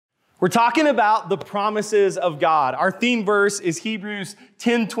We're talking about the promises of God. Our theme verse is Hebrews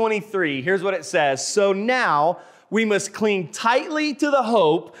 10:23. Here's what it says. So now we must cling tightly to the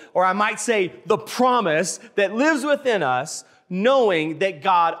hope, or I might say the promise that lives within us, knowing that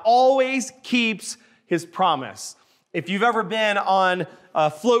God always keeps his promise. If you've ever been on a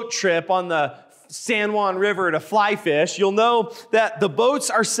float trip on the San Juan River to fly fish, you'll know that the boats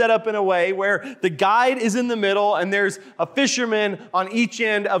are set up in a way where the guide is in the middle and there's a fisherman on each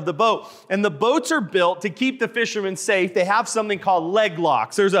end of the boat. And the boats are built to keep the fishermen safe. They have something called leg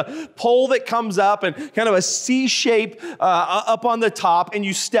locks. There's a pole that comes up and kind of a C shape up on the top, and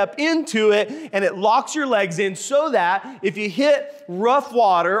you step into it and it locks your legs in so that if you hit rough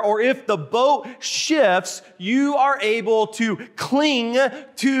water or if the boat shifts, you are able to cling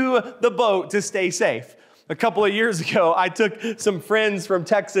to the boat to stay safe. A couple of years ago, I took some friends from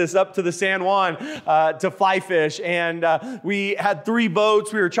Texas up to the San Juan to fly fish, and we had 3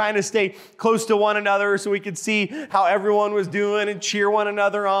 boats. We were trying to stay close to one another so we could see how everyone was doing and cheer one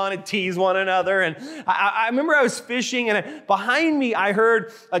another on and tease one another. And I remember I was fishing, and behind me, I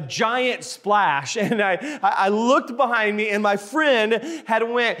heard a giant splash, and I looked behind me, and my friend had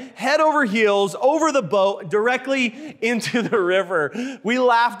went head over heels over the boat directly into the river. We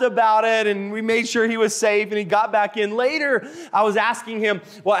laughed about it, and we made sure he was safe, and he got back in. Later, I was asking him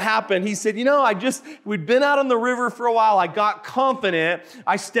what happened. He said, we'd been out on the river for a while. I got confident.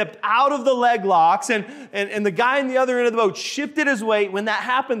 I stepped out of the leg locks, and the guy in the other end of the boat shifted his weight. When that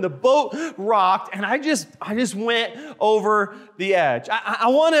happened, the boat rocked, and I just went over the edge. I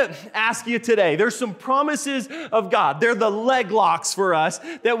want to ask you today, there's some promises of God. They're the leg locks for us,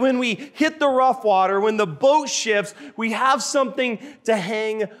 that when we hit the rough water, when the boat shifts, we have something to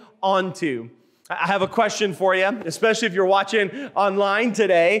hang on to. I have a question for you, especially if you're watching online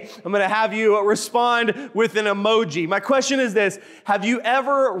today. I'm going to have you respond with an emoji. My question is this: have you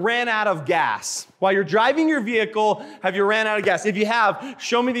ever ran out of gas? While you're driving your vehicle, have you ran out of gas? If you have,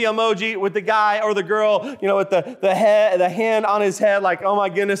 show me the emoji with the guy or the girl, with the hand on his head, like, oh my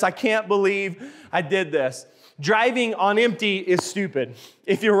goodness, I can't believe I did this. Driving on empty is stupid.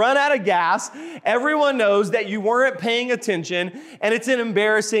 If you run out of gas, everyone knows that you weren't paying attention, and it's an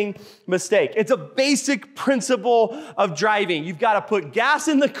embarrassing mistake. It's a basic principle of driving. You've got to put gas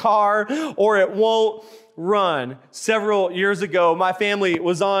in the car or it won't run. Several years ago, my family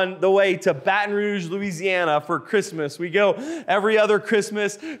was on the way to Baton Rouge, Louisiana for Christmas. We go every other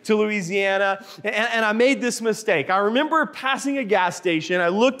Christmas to Louisiana, and I made this mistake. I remember passing a gas station. I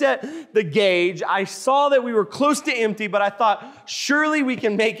looked at the gauge. I saw that we were close to empty, but I thought, surely we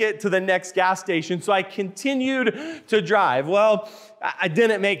can make it to the next gas station. So I continued to drive. Well, I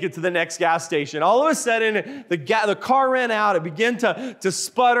didn't make it to the next gas station. All of a sudden, the car ran out. It began to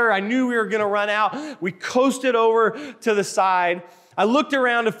sputter. I knew we were going to run out. We coasted over to the side. I looked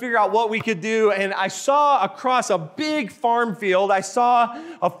around to figure out what we could do, and I saw across a big farm field, I saw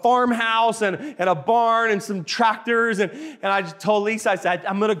a farmhouse and a barn and some tractors, and I just told Lisa, I said,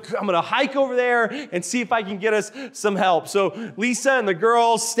 I'm gonna hike over there and see if I can get us some help. So Lisa and the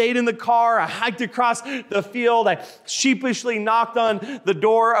girls stayed in the car. I hiked across the field. I sheepishly knocked on the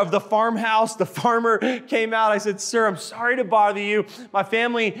door of the farmhouse. The farmer came out. I said, sir, I'm sorry to bother you. My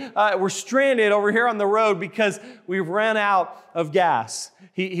family, we're stranded over here on the road because we've ran out of gas.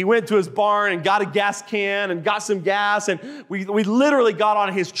 He went to his barn and got a gas can and got some gas, and we literally got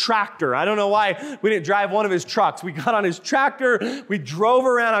on his tractor. I don't know why we didn't drive one of his trucks. We got on his tractor. We drove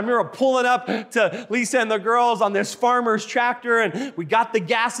around. I remember pulling up to Lisa and the girls on this farmer's tractor, and we got the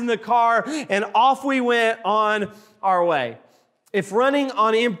gas in the car, and off we went on our way. If running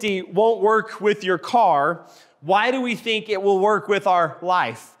on empty won't work with your car, why do we think it will work with our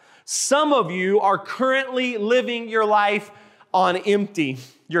life? Some of you are currently living your life on empty.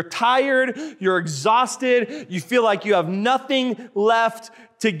 You're tired, you're exhausted, you feel like you have nothing left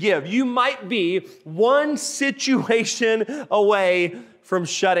to give. You might be one situation away from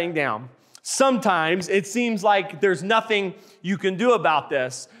shutting down. Sometimes it seems like there's nothing you can do about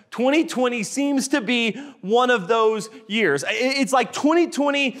this. 2020 seems to be one of those years. It's like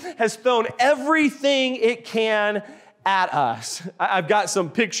 2020 has thrown everything it can at us. I've got some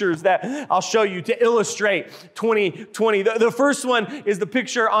pictures that I'll show you to illustrate 2020. The first one is the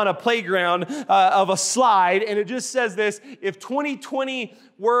picture on a playground of a slide, and it just says this: if 2020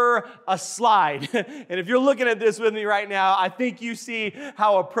 were a slide. And if you're looking at this with me right now, I think you see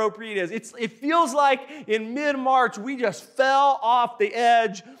how appropriate it is. It feels like in mid-March we just fell off the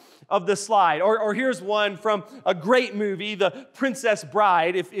edge of the slide. Or here's one from a great movie, The Princess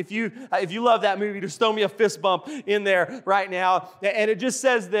Bride. If you love that movie, just throw me a fist bump in there right now. And it just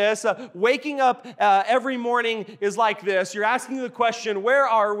says this, waking up every morning is like this. You're asking the question, where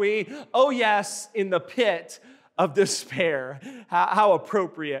are we? Oh yes, in the pit of despair. How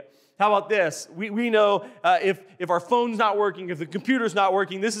appropriate. How about this? We know if our phone's not working, if the computer's not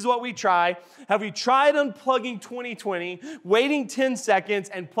working, this is what we try. Have we tried unplugging 2020, waiting 10 seconds,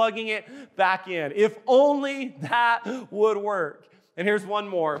 and plugging it back in? If only that would work. And here's one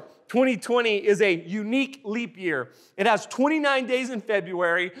more. 2020 is a unique leap year. It has 29 days in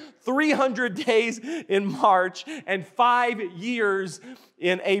February, 300 days in March, and 5 years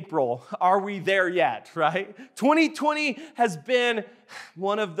in April. Are we there yet, right? 2020 has been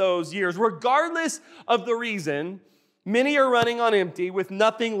one of those years. Regardless of the reason, many are running on empty with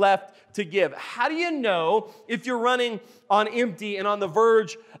nothing left to give. How do you know if you're running on empty and on the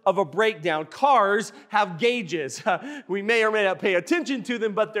verge of a breakdown? Cars have gauges. We may or may not pay attention to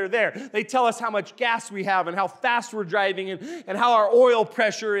them, but they're there. They tell us how much gas we have and how fast we're driving and how our oil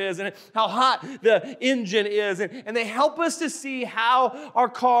pressure is and how hot the engine is. And they help us to see how our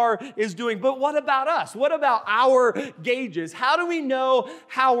car is doing. But what about us? What about our gauges? How do we know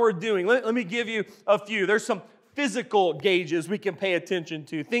how we're doing? Let me give you a few. There's some physical gauges we can pay attention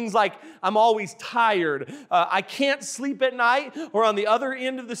to. Things like, I'm always tired. I can't sleep at night. Or on the other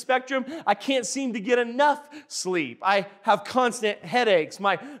end of the spectrum, I can't seem to get enough sleep. I have constant headaches.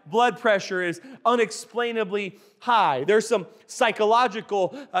 My blood pressure is unexplainably high. There's some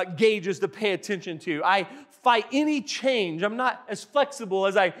psychological gauges to pay attention to. I fight any change. I'm not as flexible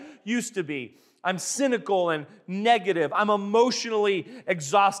as I used to be. I'm cynical and negative. I'm emotionally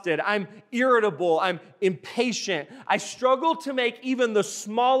exhausted. I'm irritable. I'm impatient. I struggle to make even the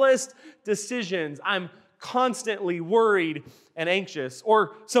smallest decisions. I'm constantly worried and anxious.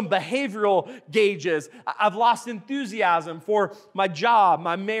 Or some behavioral gauges. I've lost enthusiasm for my job,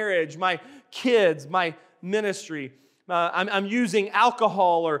 my marriage, my kids, my ministry. I'm using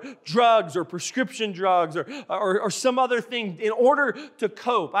alcohol or drugs or prescription drugs or some other thing in order to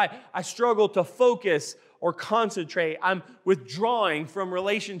cope. I struggle to focus or concentrate. I'm withdrawing from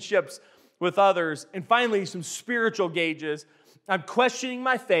relationships with others. And finally, some spiritual gauges. I'm questioning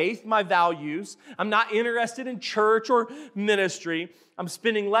my faith, my values. I'm not interested in church or ministry. I'm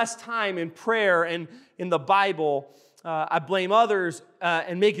spending less time in prayer and in the Bible. I blame others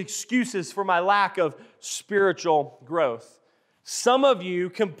and make excuses for my lack of spiritual growth. Some of you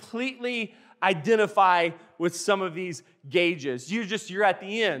completely identify with some of these gauges. You're at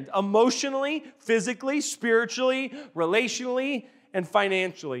the end, emotionally, physically, spiritually, relationally, and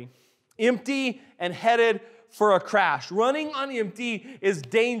financially. Empty and headed for a crash. Running on empty is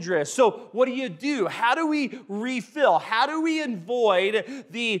dangerous. So what do? How do we refill? How do we avoid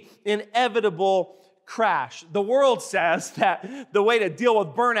the inevitable crash? The world says that the way to deal with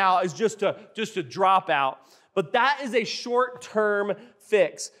burnout is just to drop out. But that is a short-term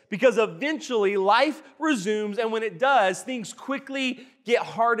fix because eventually life resumes, and when it does, things quickly get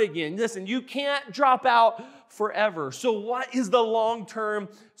hard again. Listen, you can't drop out forever. So what is the long-term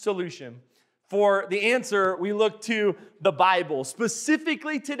solution? For the answer, we look to the Bible.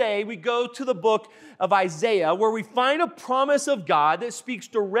 Specifically today, we go to the book of Isaiah, where we find a promise of God that speaks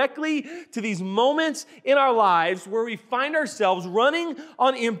directly to these moments in our lives where we find ourselves running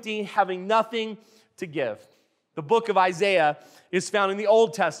on empty, having nothing to give. The book of Isaiah is found in the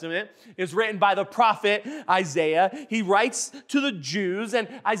Old Testament. It's written by the prophet Isaiah. He writes to the Jews, and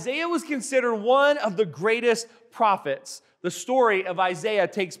Isaiah was considered one of the greatest prophets. The story of Isaiah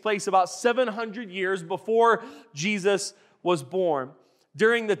takes place about 700 years before Jesus was born.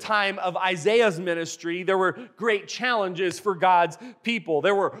 During the time of Isaiah's ministry, there were great challenges for God's people.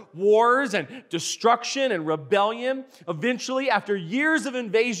 There were wars and destruction and rebellion. Eventually, after years of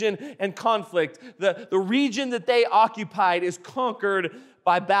invasion and conflict, the region that they occupied is conquered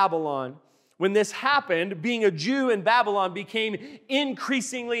by Babylon. When this happened, being a Jew in Babylon became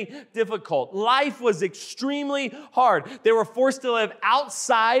increasingly difficult. Life was extremely hard. They were forced to live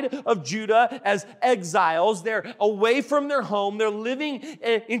outside of Judah as exiles. They're away from their home. They're living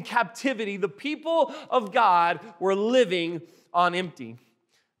in captivity. The people of God were living on empty.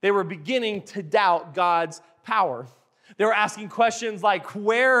 They were beginning to doubt God's power. They were asking questions like,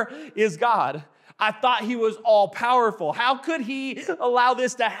 where is God? I thought he was all powerful. How could he allow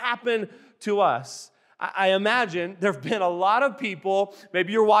this to happen to us? I imagine there have been a lot of people,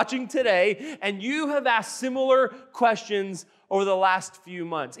 maybe you're watching today, and you have asked similar questions over the last few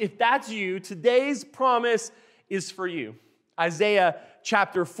months. If that's you, today's promise is for you. Isaiah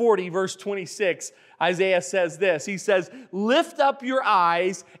chapter 40, verse 26, Isaiah says this. He says, lift up your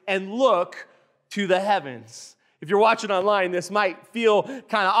eyes and look to the heavens. If you're watching online, this might feel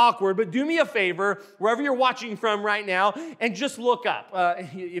kind of awkward, but do me a favor, wherever you're watching from right now, and just look up.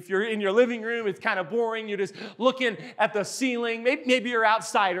 If you're in your living room, it's kind of boring. You're just looking at the ceiling. Maybe you're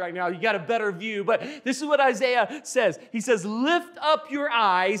outside right now. You got a better view, but this is what Isaiah says. He says, lift up your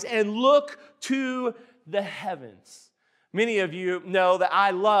eyes and look to the heavens. Many of you know that I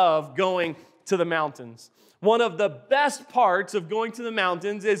love going to the mountains. One of the best parts of going to the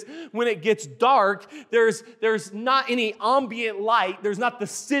mountains is when it gets dark, there's not any ambient light. There's not the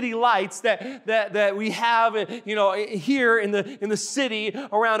city lights that we have, here in the city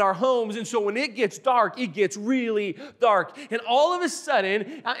around our homes. And so when it gets dark, it gets really dark. And all of a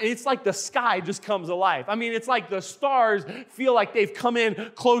sudden, it's like the sky just comes alive. I mean, it's like the stars feel like they've come in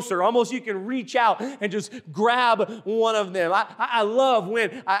closer. Almost you can reach out and just grab one of them. I love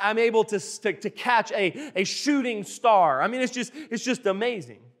when I'm able to catch a shooting star. I mean, it's just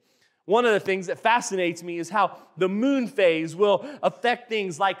amazing. One of the things that fascinates me is how the moon phase will affect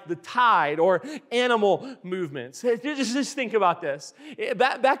things like the tide or animal movements. Just think about this.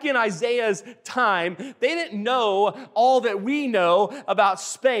 Back in Isaiah's time, they didn't know all that we know about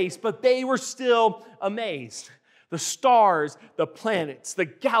space, but they were still amazed. The stars, the planets, the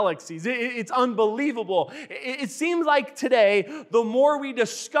galaxies. It's unbelievable. It seems like today, the more we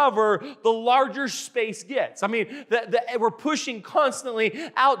discover, the larger space gets. I mean, we're pushing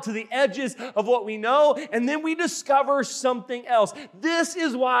constantly out to the edges of what we know, and then we discover something else. This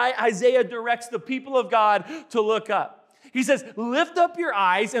is why Isaiah directs the people of God to look up. He says, lift up your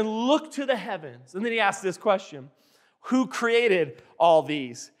eyes and look to the heavens. And then he asks this question, who created all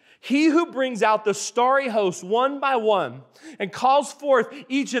these? He who brings out the starry host one by one and calls forth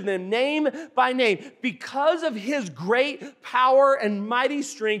each of them name by name. Because of his great power and mighty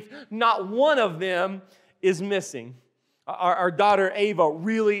strength, not one of them is missing. Our daughter Ava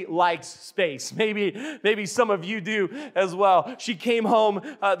really likes space. Maybe some of you do as well. She came home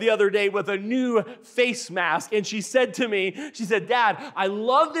the other day with a new face mask, and she said to me, she said, Dad, I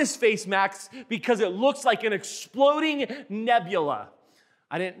love this face mask because it looks like an exploding nebula.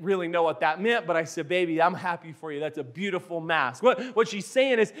 I didn't really know what that meant, but I said, baby, I'm happy for you. That's a beautiful mask. What she's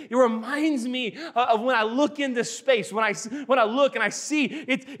saying is, it reminds me of when I look into space, when I look and I see,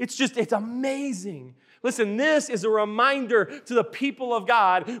 it's amazing. Listen, this is a reminder to the people of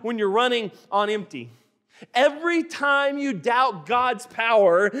God when you're running on empty. Every time you doubt God's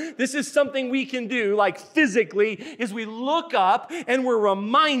power, this is something we can do, like physically, is we look up and we're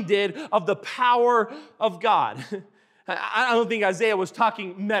reminded of the power of God. I don't think Isaiah was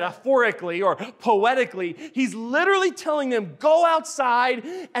talking metaphorically or poetically. He's literally telling them, go outside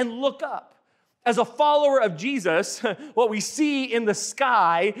and look up. As a follower of Jesus, what we see in the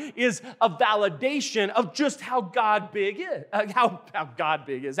sky is a validation of just how big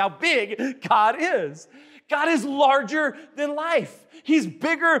God is. God is larger than life. He's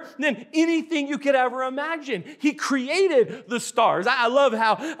bigger than anything you could ever imagine. He created the stars. I love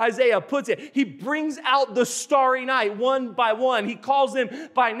how Isaiah puts it. He brings out the starry night one by one. He calls them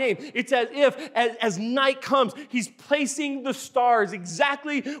by name. It's as if as night comes, he's placing the stars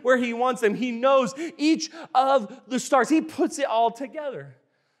exactly where he wants them. He knows each of the stars. He puts it all together.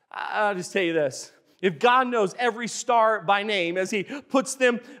 I'll just tell you this. If God knows every star by name as he puts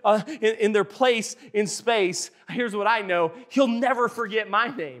them in their place in space, here's what I know. He'll never forget my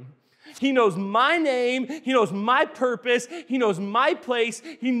name. He knows my name. He knows my purpose. He knows my place.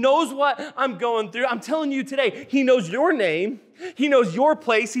 He knows what I'm going through. I'm telling you today, he knows your name. He knows your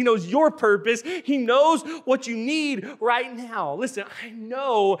place. He knows your purpose. He knows what you need right now. Listen, I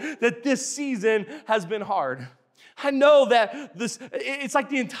know that this season has been hard. I know that it's like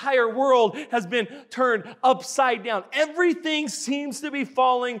the entire world has been turned upside down. Everything seems to be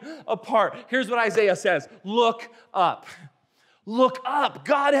falling apart. Here's what Isaiah says. Look up. Look up.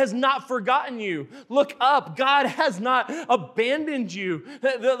 God has not forgotten you. Look up. God has not abandoned you.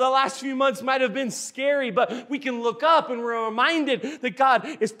 The last few months might have been scary, but we can look up and we're reminded that God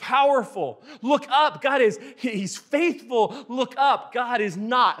is powerful. Look up. He's faithful. Look up. God is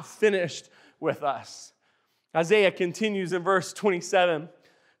not finished with us. Isaiah continues in verse 27. It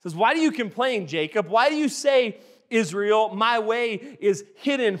says, why do you complain, Jacob? Why do you say, Israel, my way is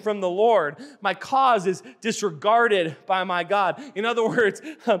hidden from the Lord. My cause is disregarded by my God. In other words,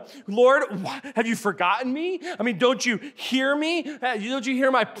 Lord, have you forgotten me? I mean, don't you hear me? Don't you hear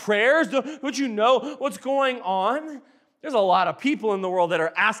my prayers? Don't you know what's going on? There's a lot of people in the world that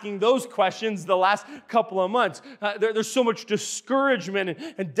are asking those questions the last couple of months. There's so much discouragement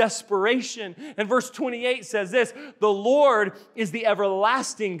and desperation. And verse 28 says this, the Lord is the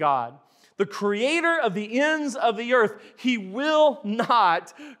everlasting God, the creator of the ends of the earth. He will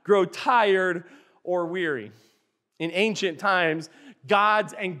not grow tired or weary. In ancient times,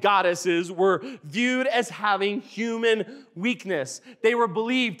 gods and goddesses were viewed as having human weakness. They were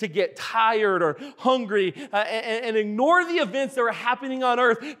believed to get tired or hungry and ignore the events that were happening on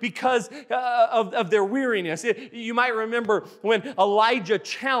earth because of their weariness. You might remember when Elijah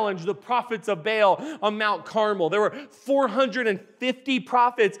challenged the prophets of Baal on Mount Carmel. There were 450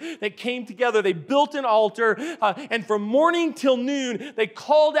 prophets that came together. They built an altar, and from morning till noon, they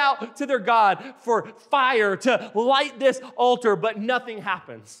called out to their God for fire to light this altar, but nothing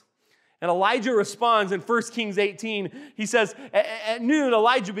happens. And Elijah responds in 1 Kings 18. He says, at noon,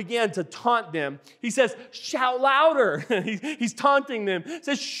 Elijah began to taunt them. He says, shout louder. He's taunting them. He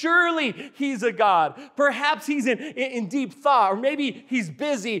says, surely he's a God. Perhaps he's in deep thought, or maybe he's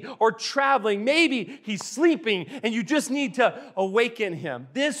busy or traveling. Maybe he's sleeping, and you just need to awaken him.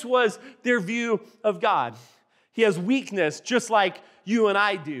 This was their view of God. He has weakness just like you and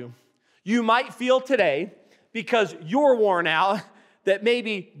I do. You might feel today, because you're worn out, that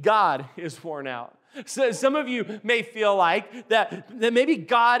maybe God is worn out. So some of you may feel like that maybe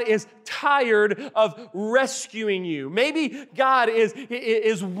God is tired of rescuing you. Maybe God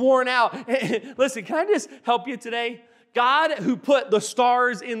is worn out. Listen, can I just help you today? God who put the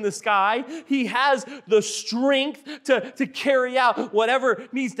stars in the sky, he has the strength to carry out whatever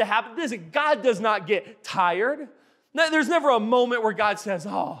needs to happen. Listen, God does not get tired. There's never a moment where God says,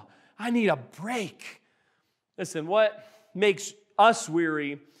 oh, I need a break. Listen, what makes us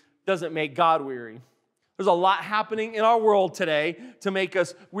weary doesn't make God weary. There's a lot happening in our world today to make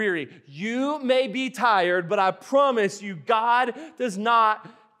us weary. You may be tired, but I promise you, God does not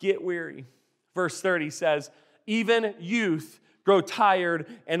get weary. Verse 30 says, even youth grow tired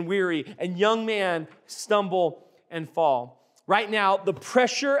and weary, and young men stumble and fall. Right now, the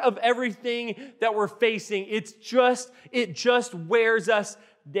pressure of everything that we're facing, it just wears us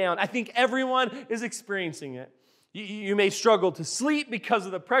down. I think everyone is experiencing it. You may struggle to sleep because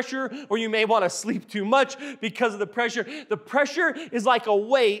of the pressure, or you may want to sleep too much because of the pressure. The pressure is like a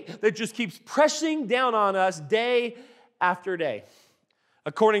weight that just keeps pressing down on us day after day.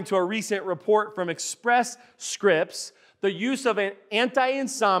 According to a recent report from Express Scripts, the use of an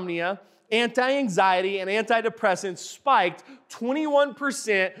anti-insomnia, anti-anxiety, and antidepressants spiked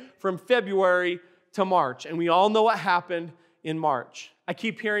 21% from February to March. And we all know what happened in March. I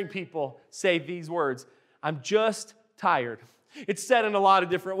keep hearing people say these words, I'm just tired. It's said in a lot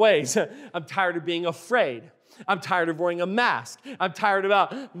of different ways. I'm tired of being afraid. I'm tired of wearing a mask. I'm tired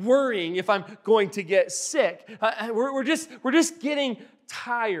about worrying if I'm going to get sick. We're just getting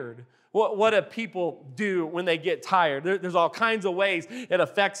tired. What do people do when they get tired? There's all kinds of ways it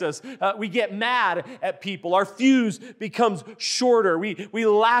affects us. We get mad at people. Our fuse becomes shorter. We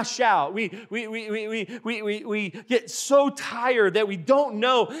lash out. We get so tired that we don't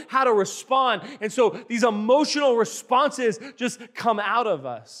know how to respond. And so these emotional responses just come out of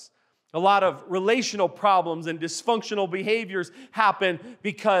us. A lot of relational problems and dysfunctional behaviors happen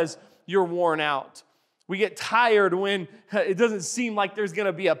because you're worn out. We get tired when it doesn't seem like there's going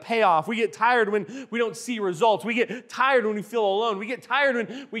to be a payoff. We get tired when we don't see results. We get tired when we feel alone. We get tired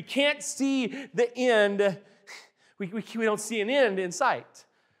when we can't see the end. We don't see an end in sight.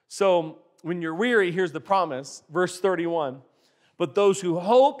 So when you're weary, here's the promise. Verse 31. But those who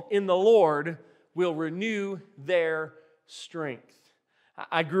hope in the Lord will renew their strength.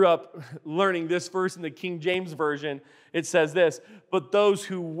 I grew up learning this verse in the King James Version. It says this, but those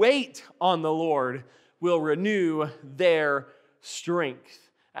who wait on the Lord will renew their strength.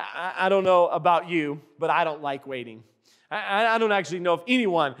 I don't know about you, but I don't like waiting. I don't actually know if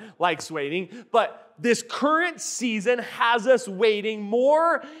anyone likes waiting, but this current season has us waiting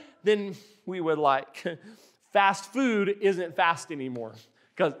more than we would like. Fast food isn't fast anymore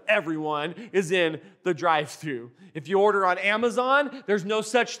because everyone is in the drive-thru. If you order on Amazon, there's no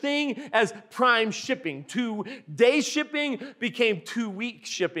such thing as prime shipping. 2-day shipping became 2-week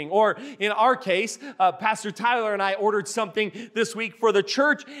shipping. Or in our case, Pastor Tyler and I ordered something this week for the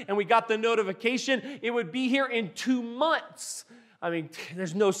church, and we got the notification it would be here in 2 months. I mean,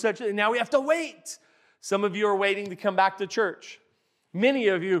 there's no such thing. Now we have to wait. Some of you are waiting to come back to church. Many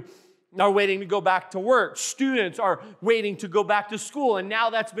of you are waiting to go back to work. Students are waiting to go back to school, and now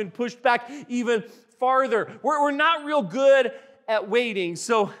that's been pushed back even farther. We're not real good at waiting.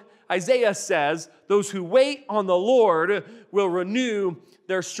 So Isaiah says, those who wait on the Lord will renew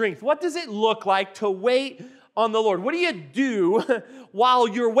their strength. What does it look like to wait on the Lord? What do you do while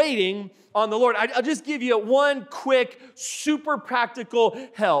you're waiting on the Lord? I'll just give you one quick, super practical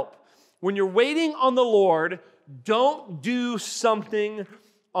help. When you're waiting on the Lord, don't do something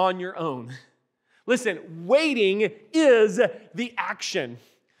on your own. Listen, waiting is the action.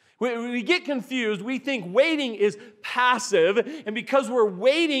 We get confused. We think waiting is passive, and because we're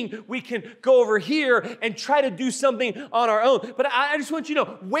waiting, we can go over here and try to do something on our own. But I just want you to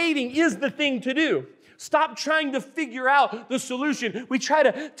know, waiting is the thing to do. Stop trying to figure out the solution. We try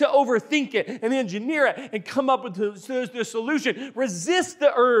to overthink it and engineer it and come up with the solution. Resist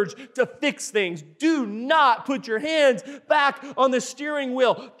the urge to fix things. Do not put your hands back on the steering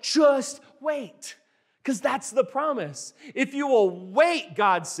wheel. Just wait. Because that's the promise. If you will wait,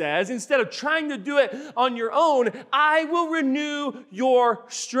 God says, instead of trying to do it on your own, I will renew your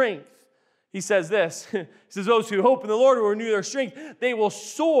strength. He says this, he says, those who hope in the Lord will renew their strength. They will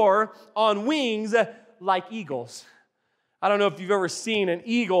soar on wings like eagles. I don't know if you've ever seen an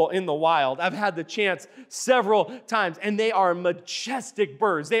eagle in the wild. I've had the chance several times, and they are majestic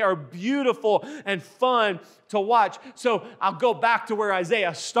birds. They are beautiful and fun to watch. So I'll go back to where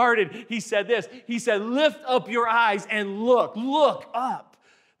Isaiah started. He said this. He said, lift up your eyes and look up.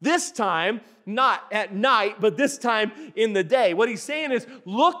 This time, not at night, but this time in the day. What he's saying is,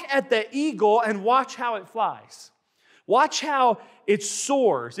 look at the eagle and watch how it flies. Watch how it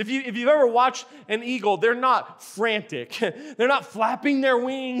soars. If you've ever watched an eagle, they're not frantic. They're not flapping their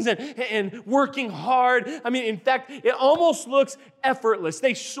wings and working hard. I mean, in fact, it almost looks effortless.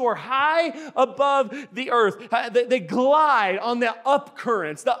 They soar high above the earth. They glide on the up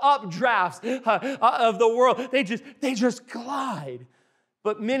currents, the updrafts of the world. They just glide.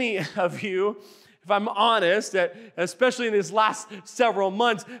 But many of you, if I'm honest, especially in these last several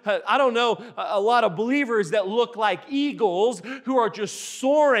months, I don't know a lot of believers that look like eagles who are just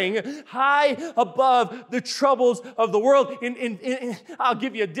soaring high above the troubles of the world. I'll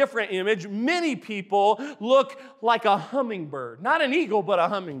give you a different image. Many people look like a hummingbird. Not an eagle, but a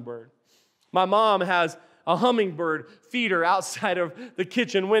hummingbird. My mom has a hummingbird feeder outside of the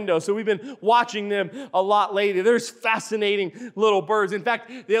kitchen window. So we've been watching them a lot lately. There's fascinating little birds. In fact,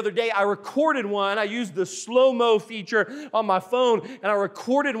 the other day I recorded one. I used the slow-mo feature on my phone, and I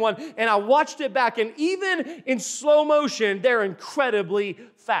recorded one, and I watched it back. And even in slow motion, they're incredibly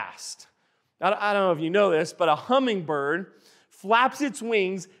fast. I don't know if you know this, but a hummingbird flaps its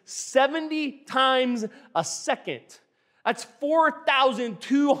wings 70 times a second. That's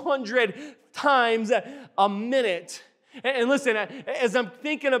 4,200 times a minute. And listen, as I'm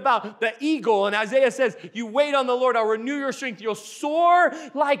thinking about the eagle, and Isaiah says, you wait on the Lord, I'll renew your strength. You'll soar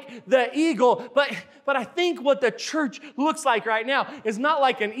like the eagle. But I think what the church looks like right now is not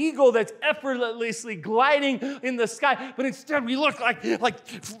like an eagle that's effortlessly gliding in the sky, but instead we look like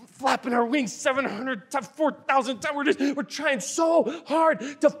flapping our wings 700 times, 4,000 times. We're trying so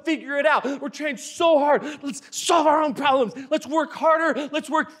hard to figure it out. We're trying so hard. Let's solve our own problems. Let's work harder. Let's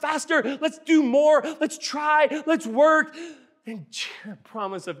work faster. Let's do more. Let's try. Let's work. And the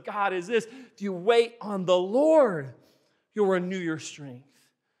promise of God is this: if you wait on the Lord, you'll renew your strength.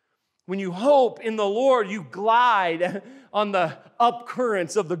 When you hope in the Lord, you glide on the up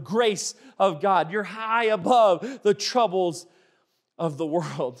currents of the grace of God. You're high above the troubles of the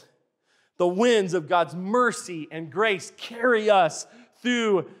world. The winds of God's mercy and grace carry us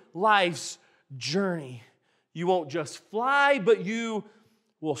through life's journey. You won't just fly, but you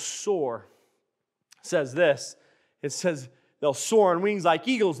will soar. It says this. It says they'll soar on wings like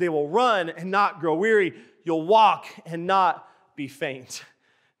eagles. They will run and not grow weary. You'll walk and not be faint.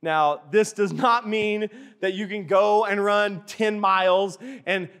 Now, this does not mean that you can go and run 10 miles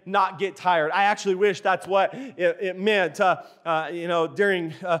and not get tired. I actually wish that's what it meant.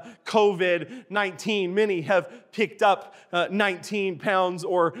 During COVID-19, many have picked up 19 pounds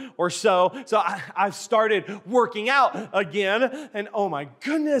or so. So I've started working out again, and oh my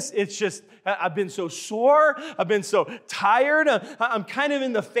goodness, it's just, I've been so sore. I've been so tired. I'm kind of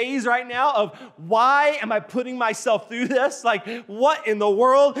in the phase right now of why am I putting myself through this? Like, what in the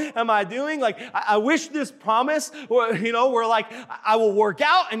world am I doing? Like, I wish this promise, where like, I will work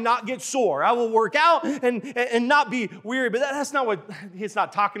out and not get sore. I will work out and not be weary. But that's not what, he's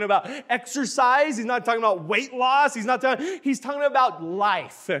not talking about exercise. He's not talking about weight loss. He's talking about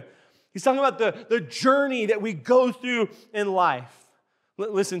life. He's talking about the journey that we go through in life.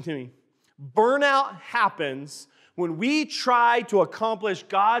 Listen to me. Burnout happens when we try to accomplish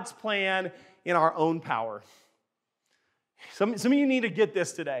God's plan in our own power. Some of you need to get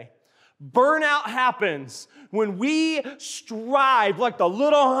this today. Burnout happens when we strive like the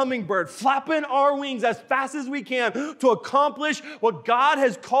little hummingbird, flapping our wings as fast as we can to accomplish what God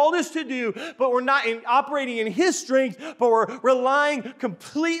has called us to do, but we're not operating in His strength, but we're relying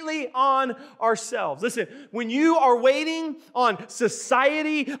completely on ourselves. Listen, when you are waiting on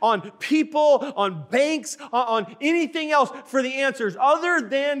society, on people, on banks, on anything else for the answers other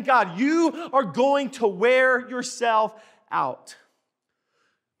than God, you are going to wear yourself out.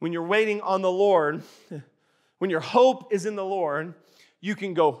 When you're waiting on the Lord, when your hope is in the Lord, you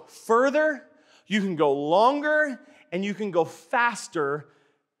can go further, you can go longer, and you can go faster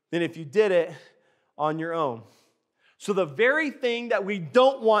than if you did it on your own. So the very thing that we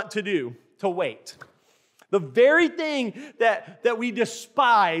don't want to do, to wait, the very thing that we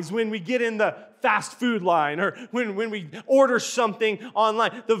despise when we get in the fast food line or when we order something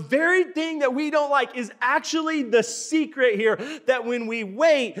online, the very thing that we don't like is actually the secret here, that when we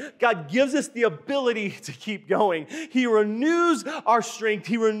wait, God gives us the ability to keep going. He renews our strength.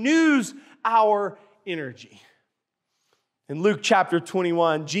 He renews our energy. In Luke chapter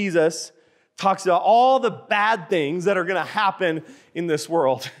 21, Jesus talks about all the bad things that are going to happen in this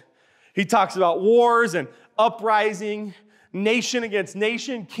world. He talks about wars and uprising, nation against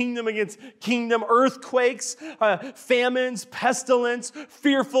nation, kingdom against kingdom, earthquakes, famines, pestilence,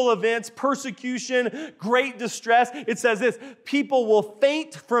 fearful events, persecution, great distress. It says this: people will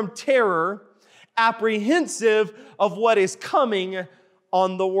faint from terror, apprehensive of what is coming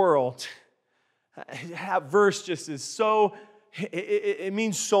on the world. That verse just is so, it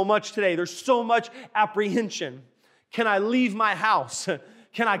means so much today. There's so much apprehension. Can I leave my house?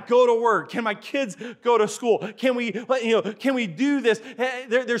 Can I go to work? Can my kids go to school? Can we do this?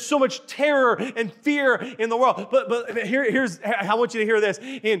 There's so much terror and fear in the world. But here's, I want you to hear this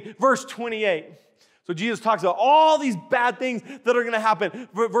in verse 28. So Jesus talks about all these bad things that are going to happen.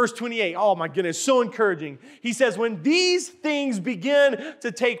 Verse 28, oh my goodness, so encouraging. He says, when these things begin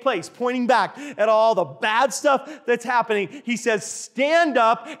to take place, pointing back at all the bad stuff that's happening, he says, stand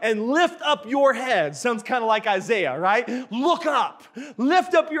up and lift up your heads. Sounds kind of like Isaiah, right? Look up,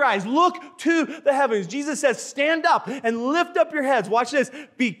 lift up your eyes, look to the heavens. Jesus says, stand up and lift up your heads. Watch this,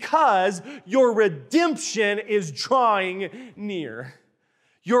 because your redemption is drawing near.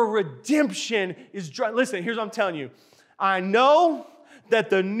 Your redemption is drawing. Listen, here's what I'm telling you. I know that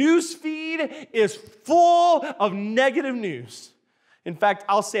the news feed is full of negative news. In fact,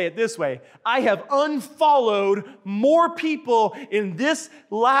 I'll say it this way. I have unfollowed more people in this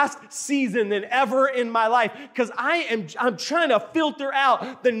last season than ever in my life because I'm trying to filter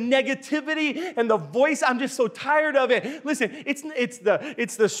out the negativity and the voice. I'm just so tired of it. Listen, it's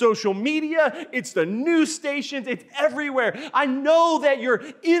the social media, it's the news stations, it's everywhere. I know that you're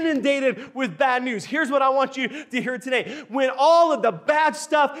inundated with bad news. Here's what I want you to hear today. When all of the bad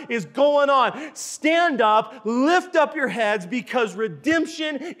stuff is going on, stand up, lift up your heads, because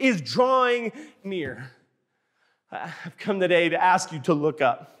redemption is drawing near. I've come today to ask you to look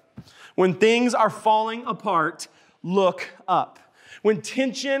up. When things are falling apart, look up. When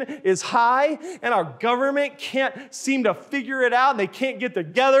tension is high and our government can't seem to figure it out, and they can't get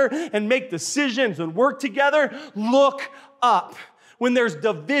together and make decisions and work together, look up. When there's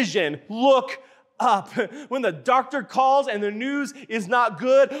division, look up. When the doctor calls and the news is not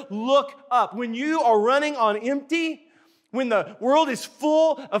good, look up. When you are running on empty, when the world is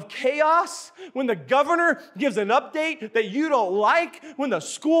full of chaos, when the governor gives an update that you don't like, when the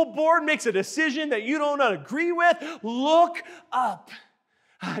school board makes a decision that you don't agree with, look up.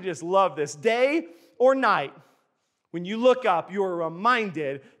 I just love this. Day or night, when you look up, you are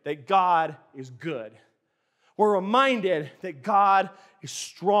reminded that God is good. We're reminded that God is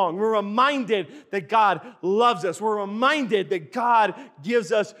strong. We're reminded that God loves us. We're reminded that God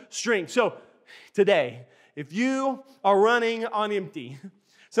gives us strength. So today, if you are running on empty,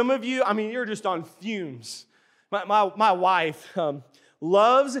 some of you, you're just on fumes. My wife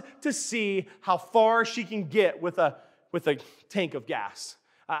loves to see how far she can get with a tank of gas.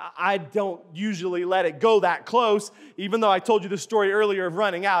 I don't usually let it go that close, even though I told you the story earlier of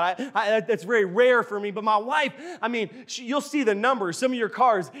running out. That's very rare for me. But my wife, you'll see the numbers. Some of your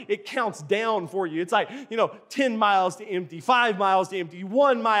cars, it counts down for you. It's like, 10 miles to empty, 5 miles to empty,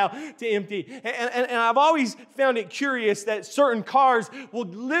 1 mile to empty. And I've always found it curious that certain cars will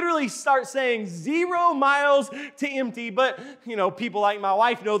literally start saying 0 miles to empty. But, people like my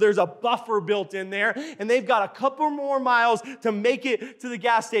wife know there's a buffer built in there, and they've got a couple more miles to make it to the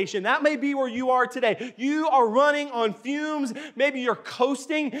gas station. That may be where you are today. You are running on fumes. Maybe you're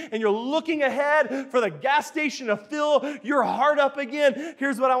coasting and you're looking ahead for the gas station to fill your heart up again.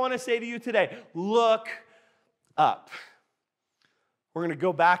 Here's what I want to say to you today. Look up. We're going to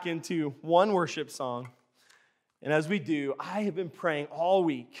go back into one worship song. And as we do, I have been praying all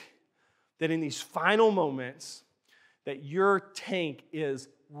week that in these final moments, that your tank is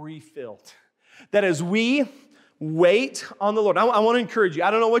refilled. That as we wait on the Lord, I want to encourage you.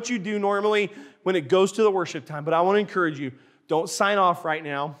 I don't know what you do normally when it goes to the worship time, but I want to encourage you. Don't sign off right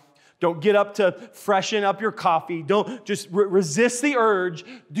now. Don't get up to freshen up your coffee. Don't just resist the urge.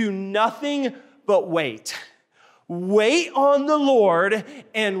 Do nothing but wait. Wait on the Lord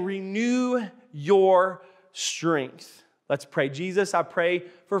and renew your strength. Let's pray. Jesus, I pray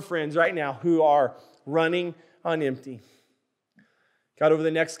for friends right now who are running on empty. God, over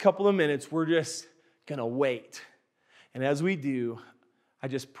the next couple of minutes, we're just going to wait. And as we do, I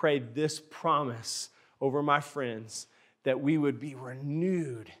just pray this promise over my friends that we would be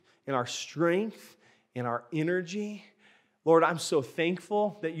renewed in our strength, in our energy. Lord, I'm so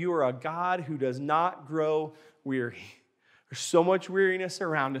thankful that you are a God who does not grow weary. There's so much weariness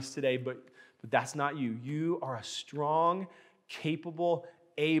around us today, but that's not you. You are a strong, capable,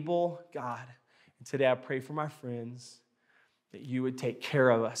 able God. And today I pray for my friends that you would take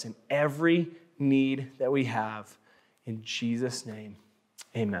care of us in every need that we have. In Jesus' name,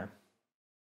 amen.